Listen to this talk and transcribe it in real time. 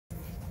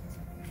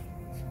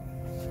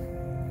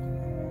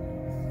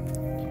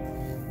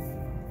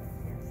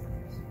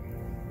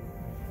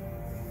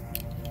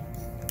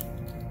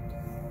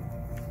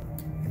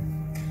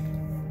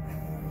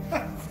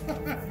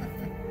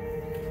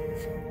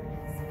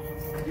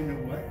You know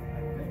what? I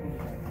bet you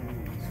got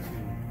movies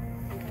too.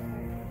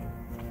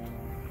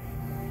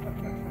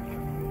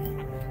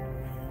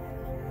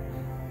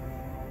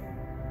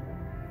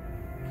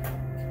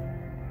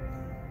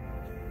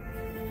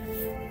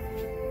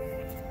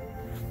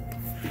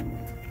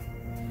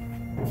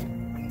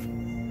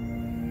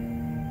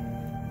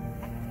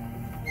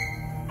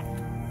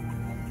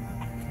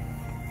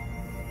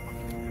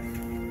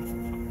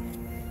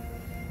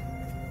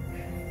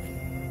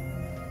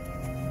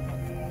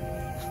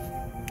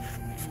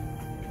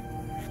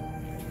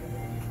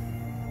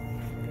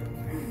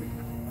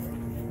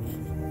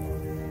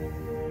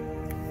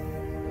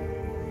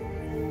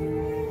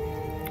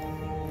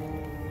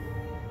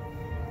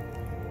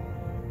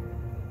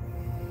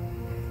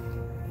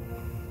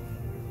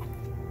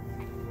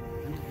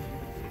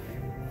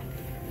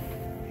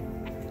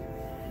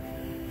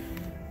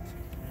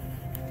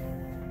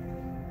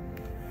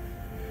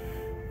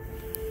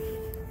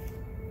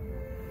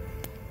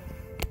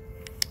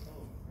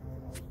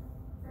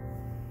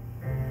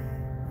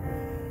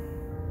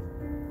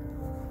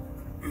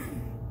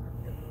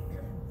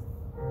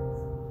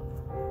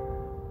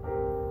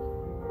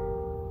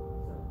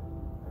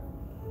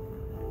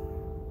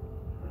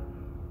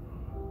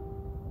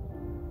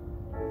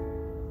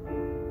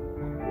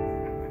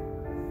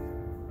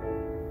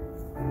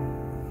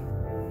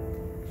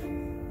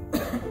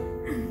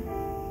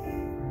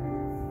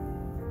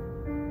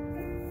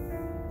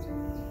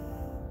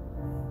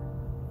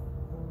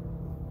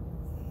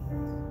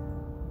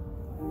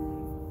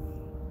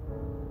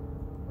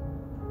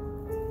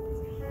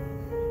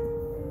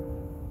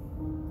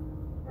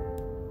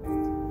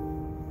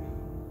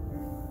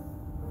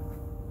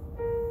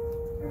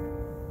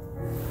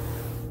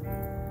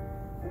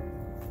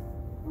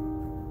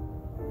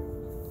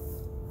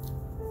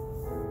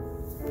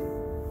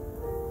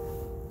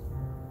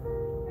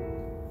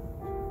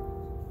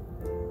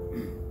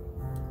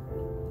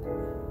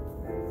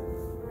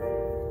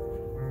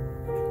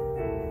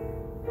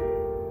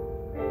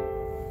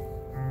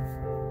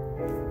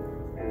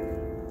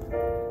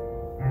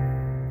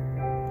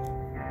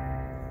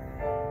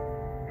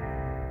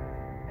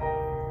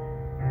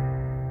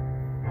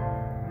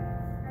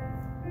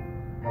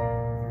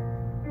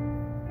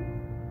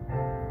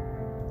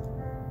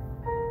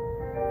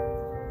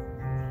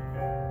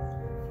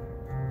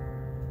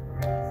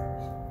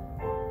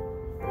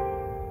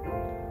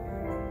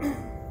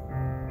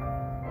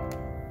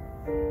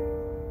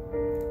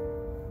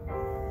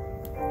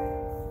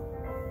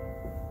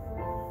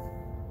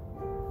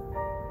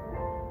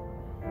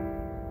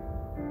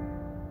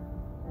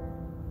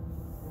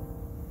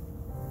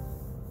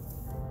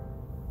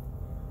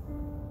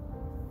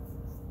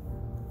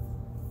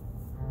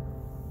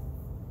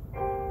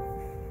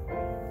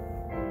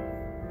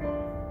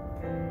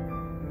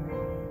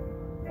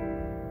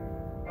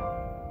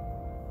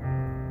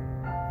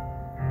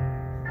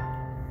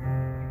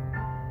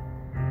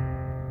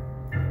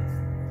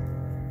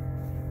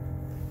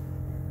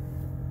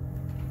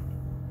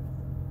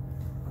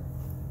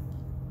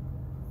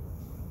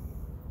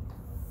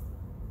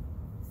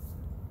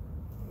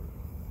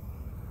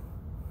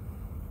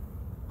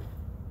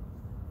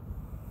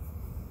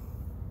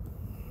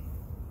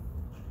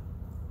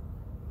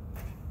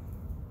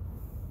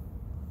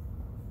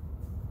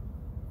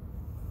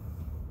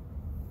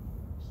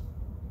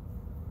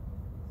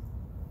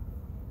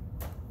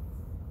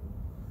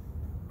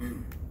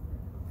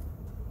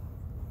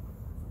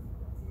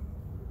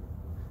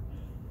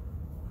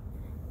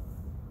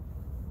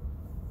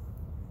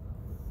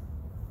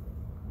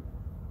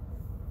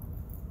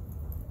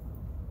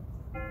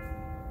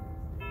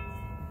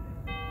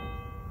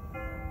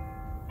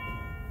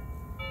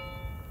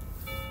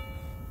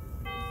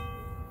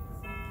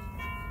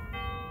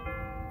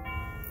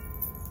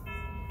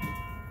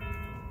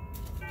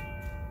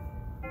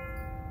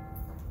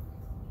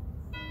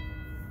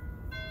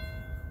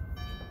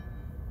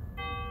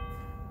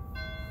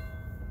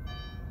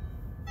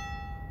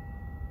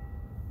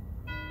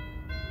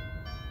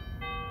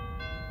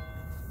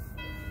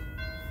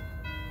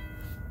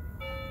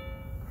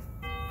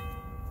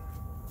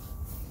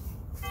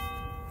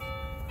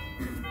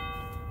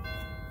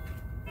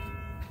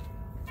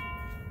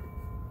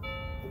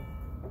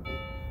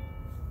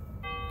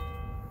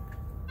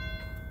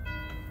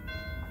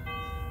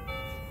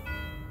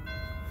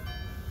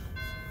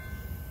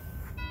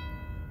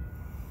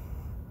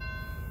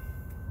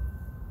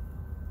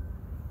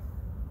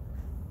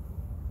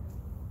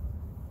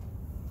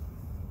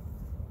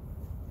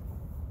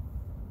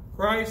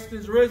 Christ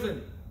is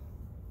risen.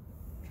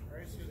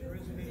 Christ is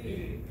risen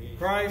indeed.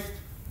 Christ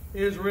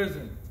is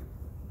risen.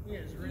 He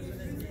is risen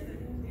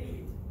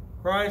indeed.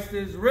 Christ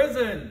is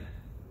risen.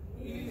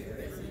 He is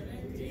risen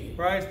indeed.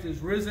 Christ is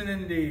risen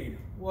indeed.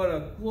 What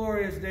a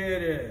glorious day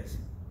it is.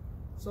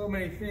 So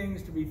many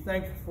things to be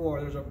thankful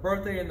for. There's a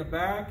birthday in the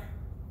back.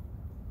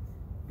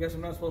 I guess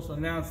I'm not supposed to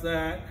announce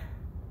that.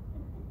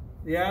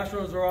 The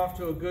Astros are off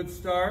to a good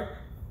start.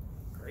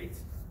 Great.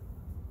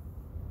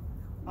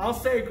 I'll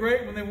say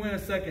great when they win a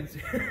second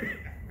series.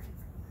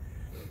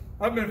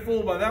 I've been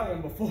fooled by that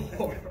one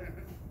before.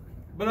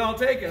 But I'll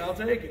take it. I'll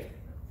take it.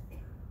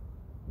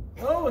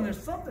 Oh, and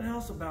there's something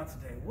else about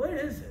today. What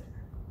is it?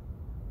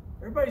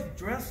 Everybody's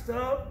dressed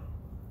up.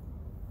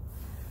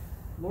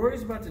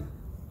 Lori's about to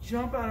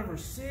jump out of her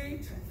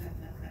seat.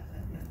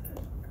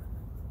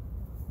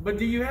 But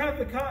do you have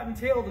the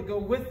cottontail to go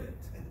with it?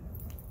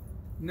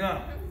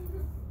 No.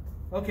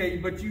 Okay,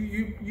 but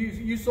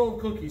you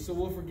sold cookies, so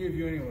we'll forgive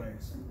you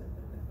anyways.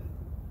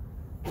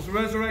 It's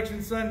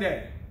Resurrection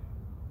Sunday.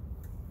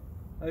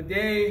 A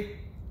day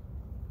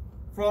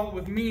fraught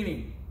with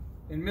meaning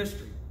and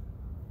mystery.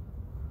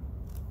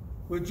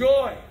 With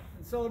joy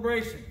and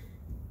celebration.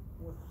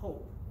 With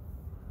hope.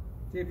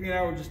 JP and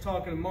I were just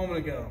talking a moment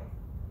ago.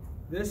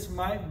 This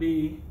might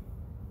be,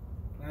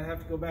 I have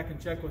to go back and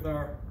check with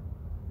our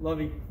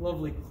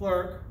lovely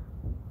clerk,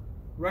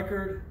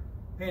 record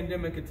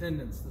pandemic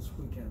attendance this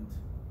weekend.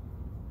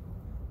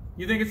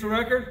 You think it's a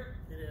record?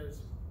 It is.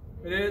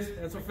 It is?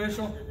 That's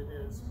official? It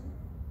is.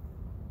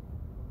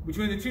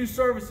 Between the two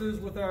services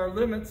with our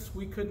limits,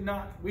 we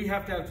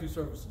have to have two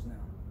services now.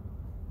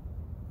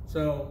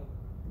 So,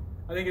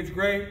 I think it's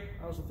great.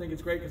 I also think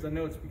it's great because I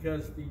know it's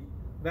because the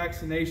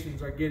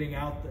vaccinations are getting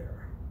out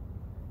there.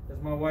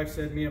 As my wife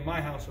said, me and my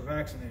house are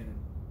vaccinated.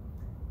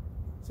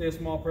 Say a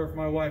small prayer for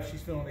my wife.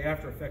 She's feeling the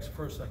after effects of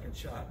her second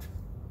shot.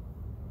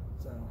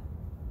 So,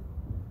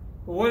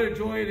 but what a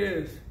joy it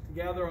is to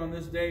gather on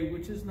this day,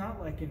 which is not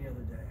like any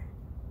other day.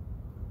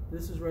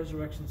 This is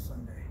Resurrection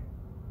Sunday.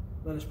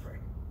 Let us pray.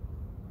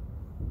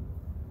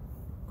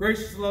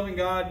 Gracious, loving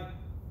God,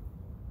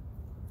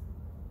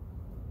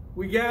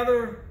 we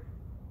gather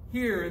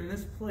here in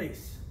this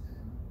place,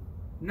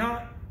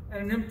 not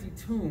at an empty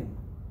tomb,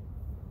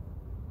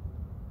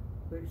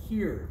 but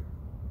here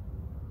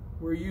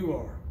where you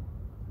are,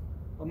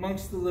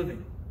 amongst the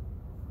living.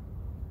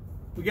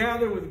 We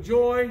gather with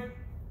joy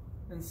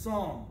and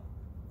song.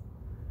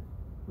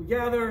 We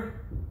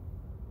gather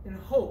in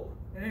hope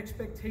and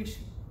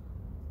expectation.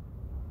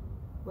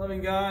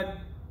 Loving God,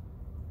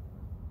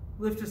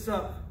 lift us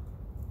up.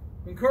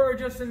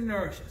 Encourage us and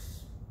nourish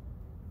us.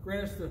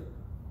 Grant us the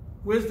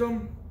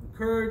wisdom, the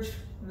courage,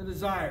 and the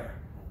desire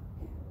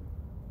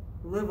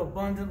to live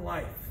abundant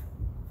life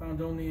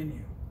found only in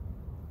you.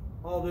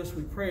 All this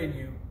we pray in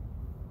you.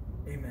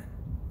 Amen.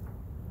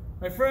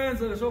 My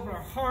friends, let us open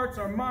our hearts,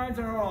 our minds,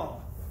 and our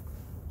all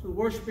to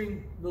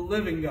worshiping the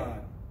living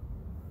God.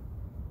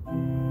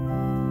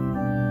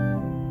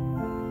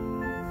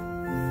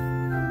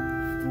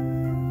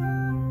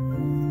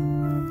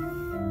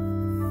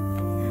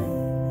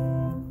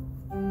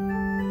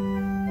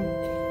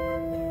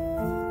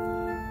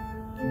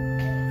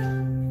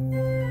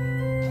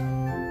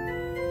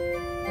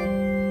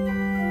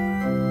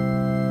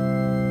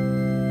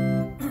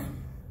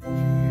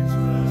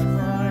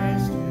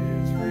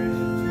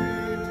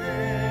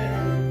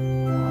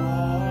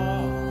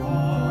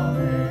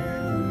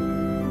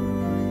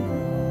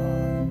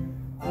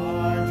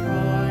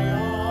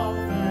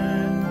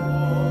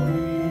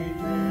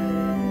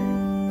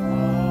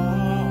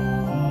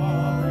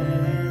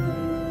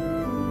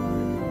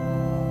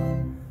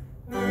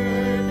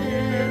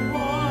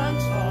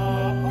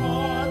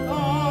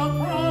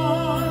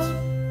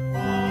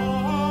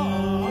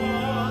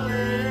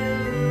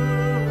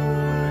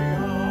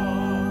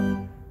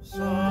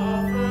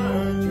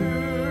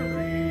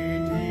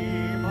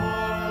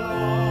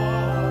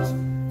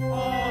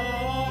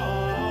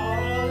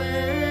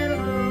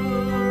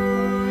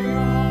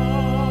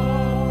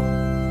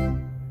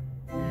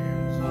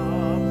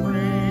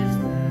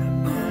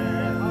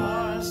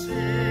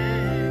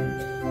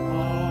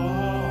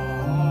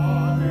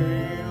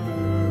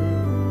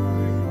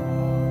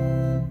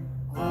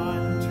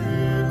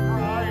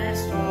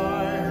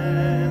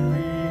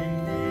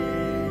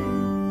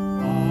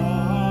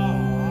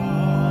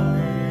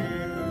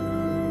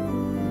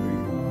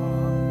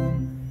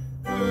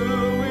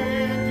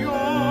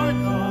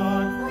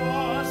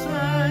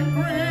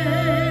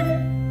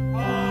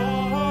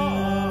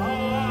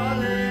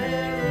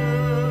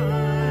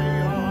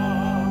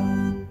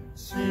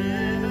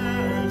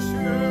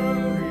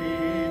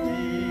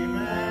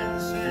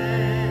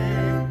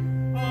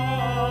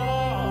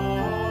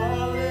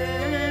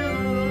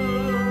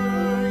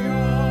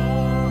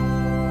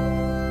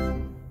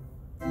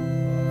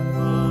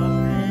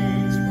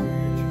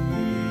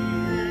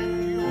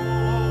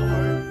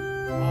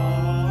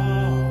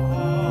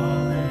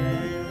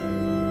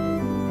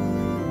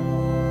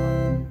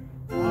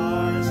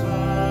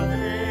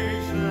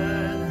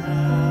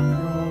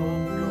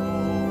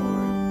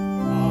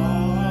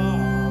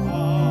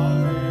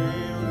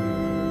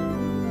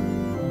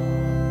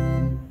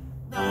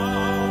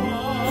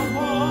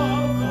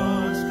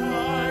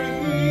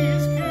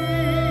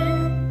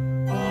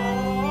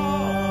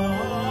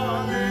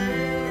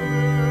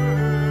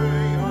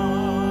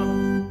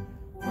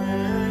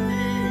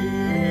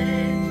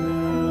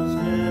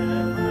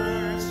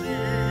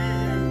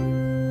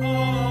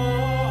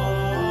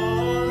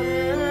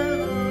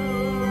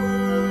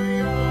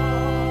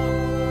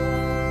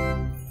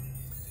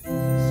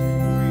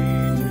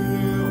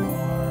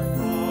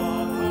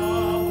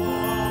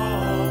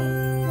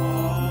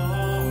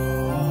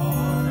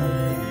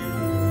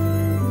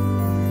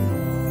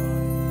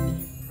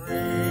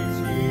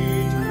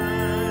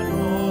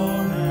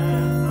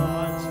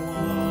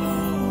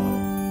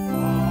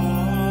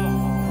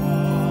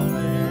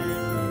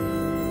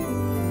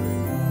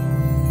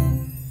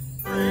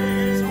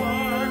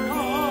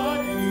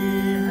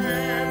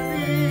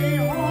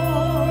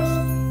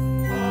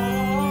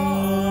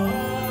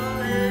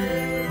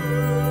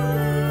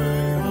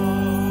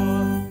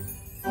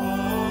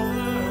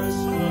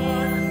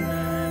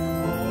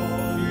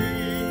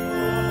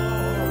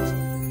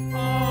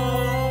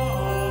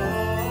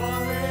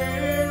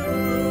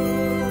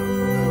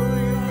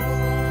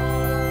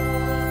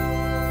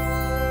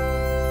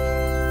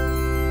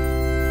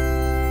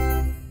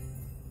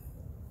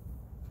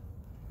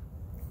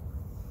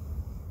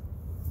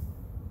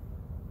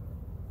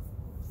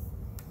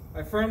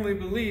 I firmly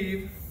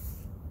believe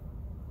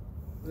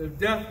that if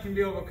death can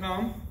be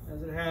overcome,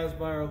 as it has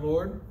by our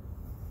Lord,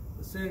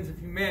 the sins of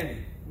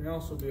humanity may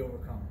also be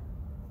overcome.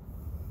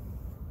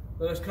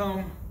 Let us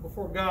come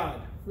before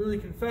God, freely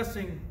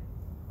confessing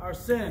our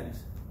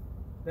sins,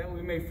 that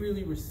we may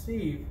freely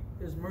receive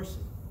his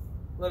mercy.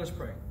 Let us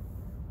pray.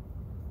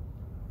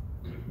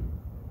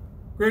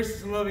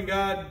 Gracious and loving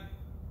God,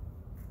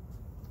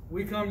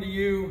 we come to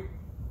you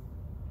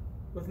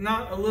with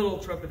not a little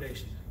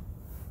trepidation.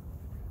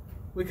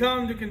 We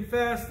come to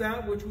confess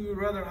that which we would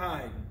rather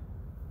hide.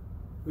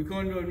 We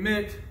come to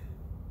admit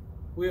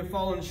we have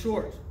fallen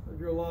short of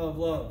your law of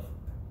love.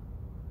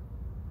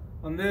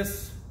 On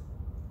this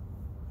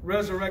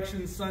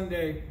Resurrection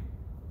Sunday,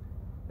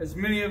 as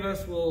many of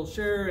us will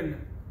share in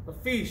a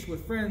feast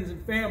with friends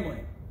and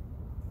family,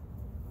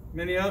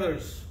 many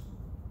others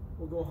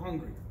will go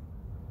hungry.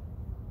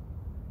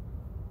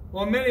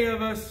 While many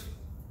of us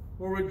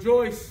will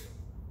rejoice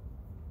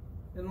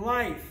in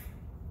life,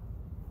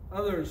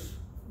 others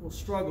will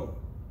struggle.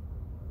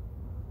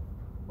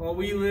 While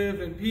we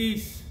live in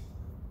peace,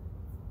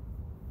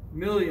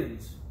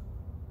 millions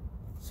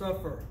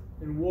suffer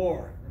in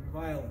war and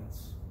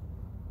violence.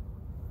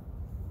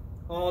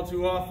 All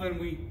too often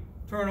we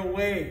turn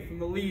away from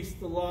the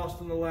least, the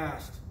lost, and the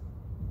last,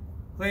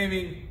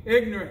 claiming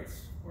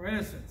ignorance or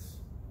innocence,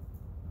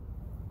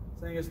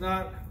 saying it's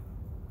not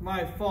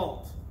my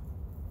fault,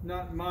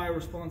 not my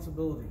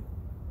responsibility.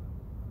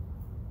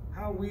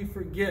 How we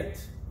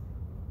forget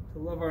to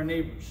love our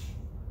neighbors.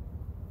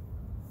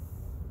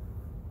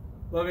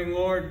 Loving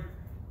Lord,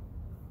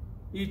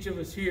 each of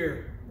us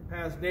here in the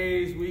past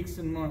days, weeks,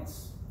 and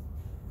months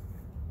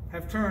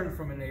have turned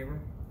from a neighbor,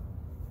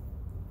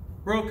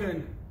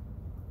 broken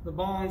the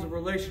bonds of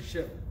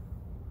relationship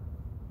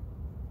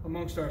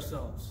amongst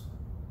ourselves,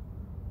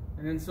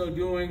 and in so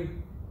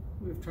doing,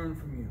 we have turned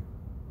from you.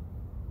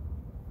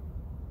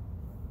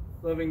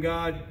 Loving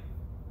God,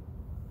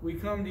 we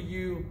come to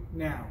you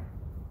now,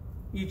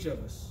 each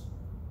of us,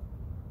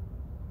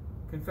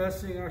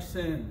 confessing our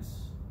sins.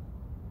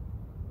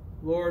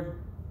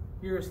 Lord,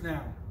 hear us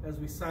now as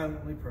we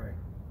silently pray.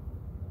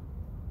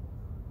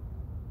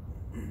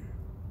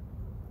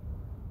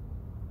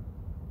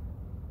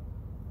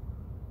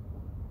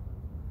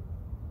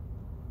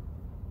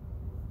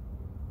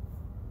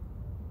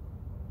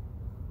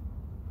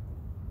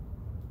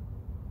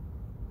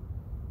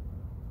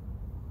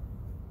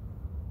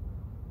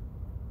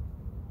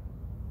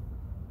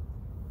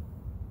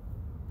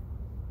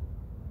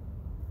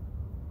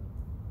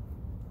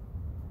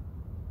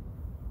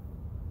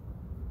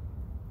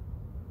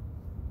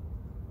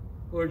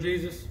 Lord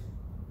Jesus,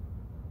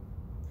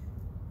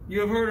 you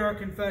have heard our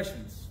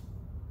confessions,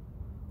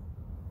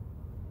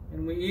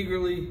 and we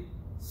eagerly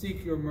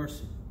seek your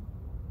mercy.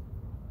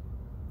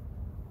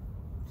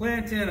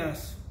 Plant in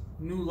us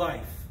new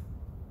life,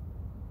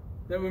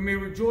 that we may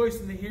rejoice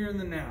in the here and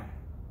the now,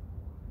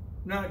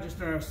 not just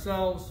in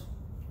ourselves,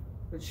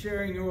 but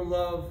sharing your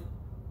love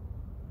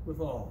with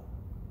all.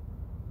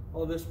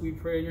 All this we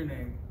pray in your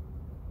name.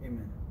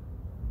 Amen.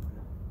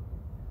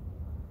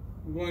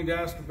 I'm going to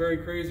ask a very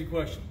crazy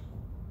question.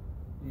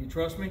 Do you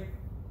trust me?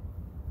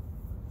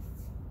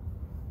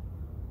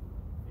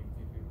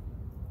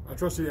 I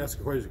trust you to ask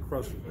a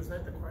question. Was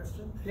that the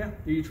question? Yeah.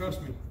 Do you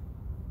trust me?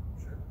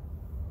 Sure.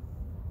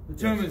 The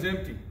tomb is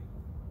empty.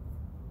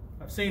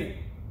 I've seen it.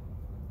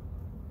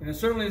 And as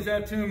certainly as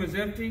that tomb is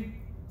empty,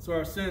 so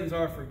our sins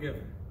are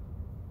forgiven.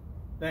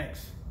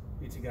 Thanks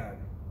be to God.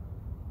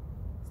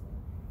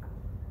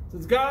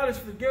 Since God has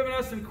forgiven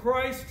us in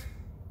Christ,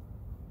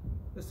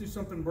 let's do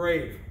something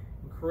brave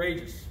and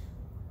courageous.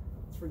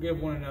 Let's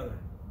forgive one another.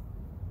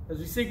 As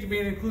we seek to be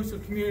an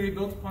inclusive community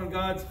built upon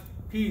God's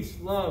peace,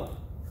 love,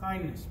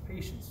 kindness,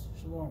 patience,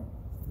 shalom.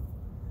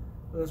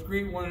 Let us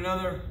greet one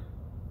another.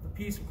 The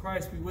peace of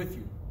Christ be with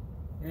you.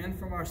 And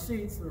from our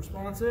seats, the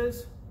response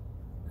is,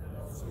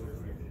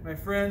 my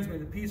friends, may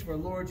the peace of our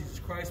Lord Jesus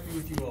Christ be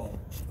with you all.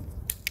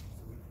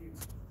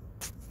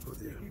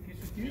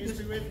 Peace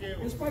be with you.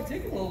 This might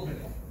take a little bit.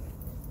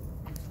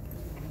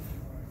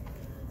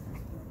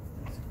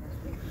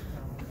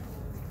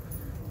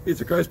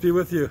 Peace of Christ be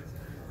with you.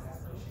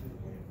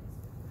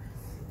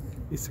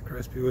 Peace of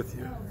Christ be with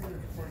you.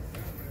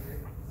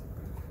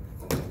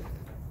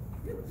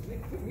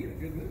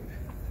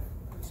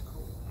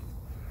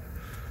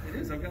 It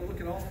is. I've got to look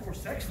at all four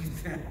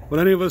sections now. Would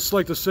any of us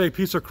like to say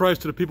peace of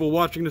Christ to the people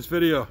watching this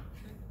video?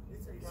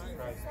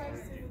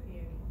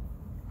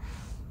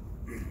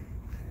 You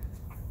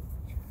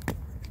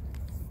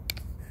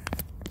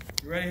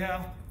ready,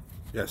 Hal?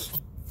 Yes.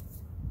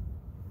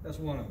 That's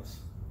one of us.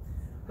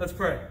 Let's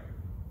pray.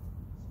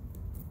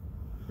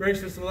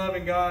 Gracious and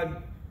loving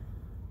God,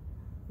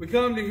 we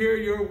come to hear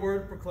your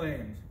word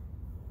proclaimed.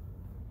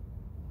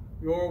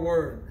 Your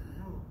word,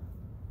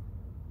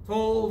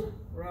 told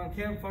around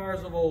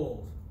campfires of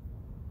old,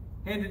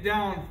 handed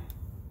down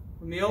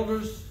from the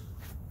elders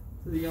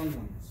to the young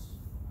ones,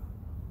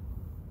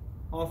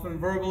 often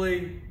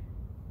verbally,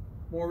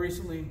 more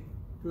recently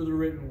through the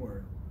written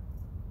word.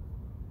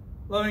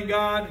 Loving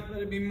God,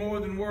 let it be more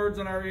than words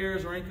on our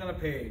ears or ink on a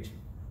page.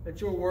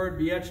 Let your word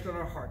be etched on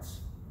our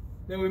hearts,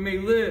 that we may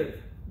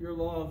live your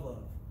law of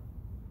love.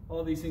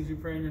 All these things we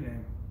pray in your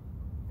name.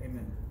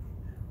 Amen.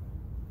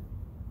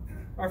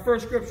 Our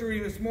first scripture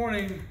reading this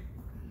morning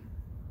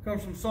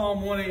comes from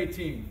Psalm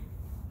 118.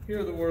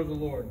 Hear the word of the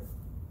Lord.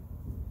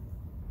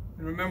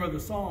 And remember, the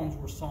Psalms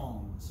were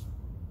songs.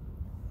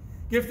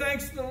 Give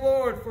thanks to the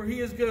Lord, for he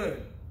is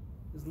good.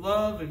 His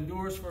love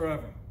endures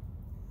forever.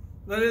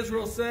 Let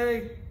Israel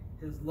say,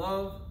 his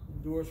love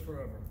endures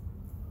forever.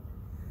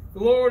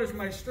 The Lord is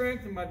my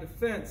strength and my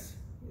defense.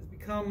 He has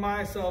become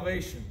my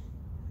salvation.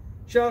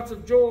 Shouts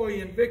of joy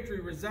and victory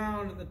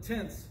resound in the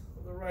tents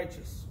of the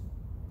righteous.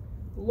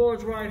 The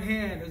Lord's right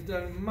hand has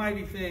done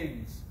mighty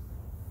things.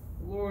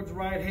 The Lord's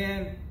right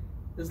hand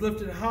is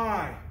lifted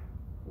high.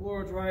 The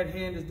Lord's right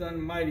hand has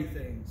done mighty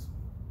things.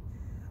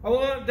 I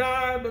will not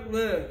die but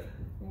live,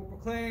 and will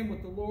proclaim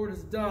what the Lord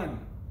has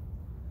done.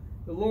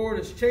 The Lord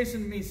has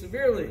chastened me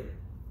severely.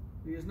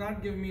 He has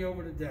not given me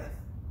over to death.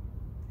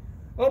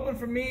 Open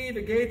for me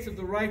the gates of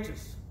the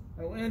righteous.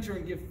 I will enter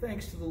and give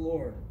thanks to the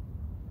Lord.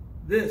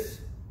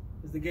 This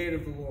is the gate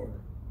of the Lord,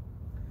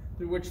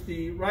 through which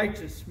the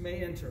righteous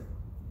may enter.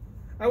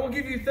 I will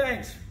give you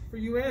thanks, for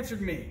you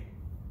answered me.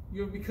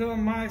 You have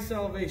become my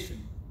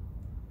salvation.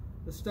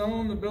 The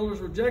stone the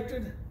builders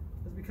rejected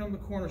has become the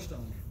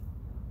cornerstone.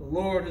 The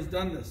Lord has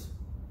done this,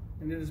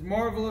 and it is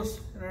marvelous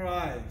in our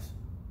eyes.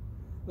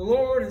 The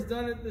Lord has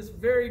done it this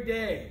very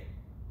day.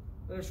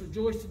 Let us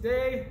rejoice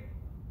today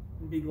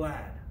and be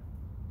glad.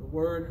 The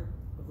word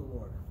of the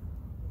Lord.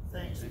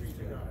 Thanks be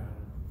to God.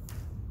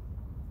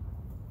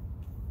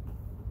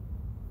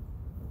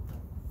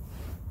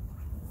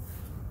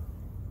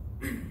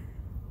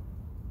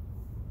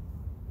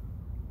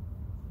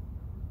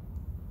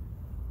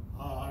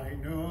 I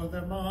know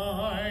that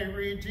my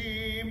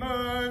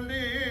Redeemer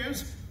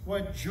lives.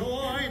 What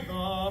joy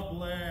the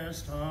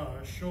blessed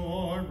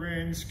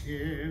assurance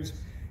gives.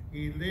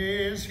 He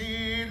lives,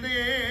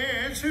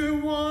 who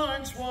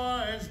once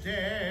was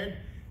dead.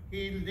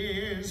 He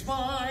lives,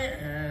 my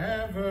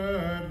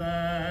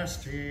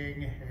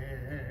everlasting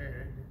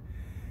head.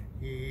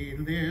 He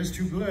lives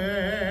to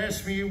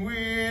bless me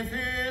with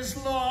his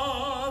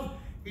love.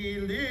 He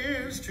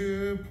lives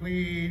to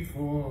plead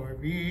for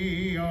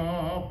me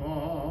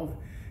above.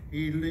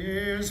 He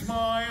lives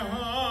my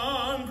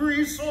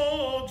hungry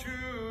soul to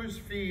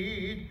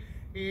feed.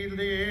 He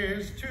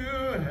lives to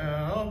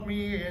help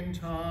me in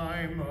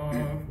time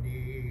of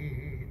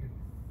need.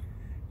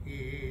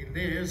 He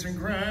lives and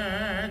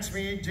grants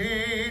me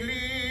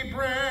daily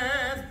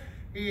breath.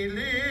 He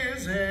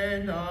lives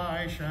and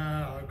I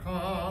shall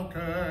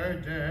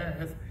conquer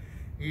death.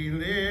 He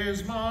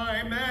lives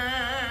my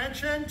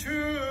mansion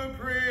to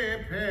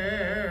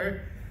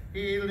prepare.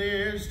 He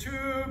lives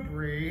to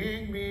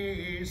bring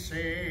me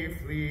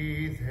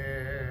safely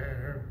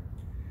there.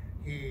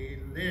 He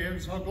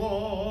lives a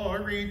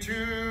glory to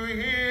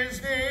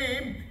his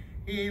name.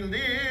 He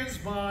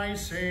lives my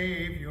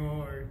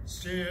Savior,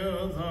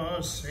 still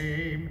the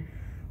same.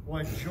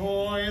 What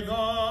joy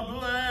the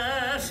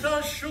blessed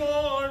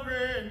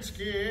assurance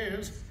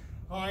gives.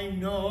 I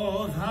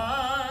know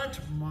that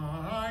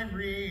my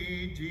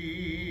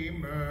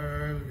Redeemer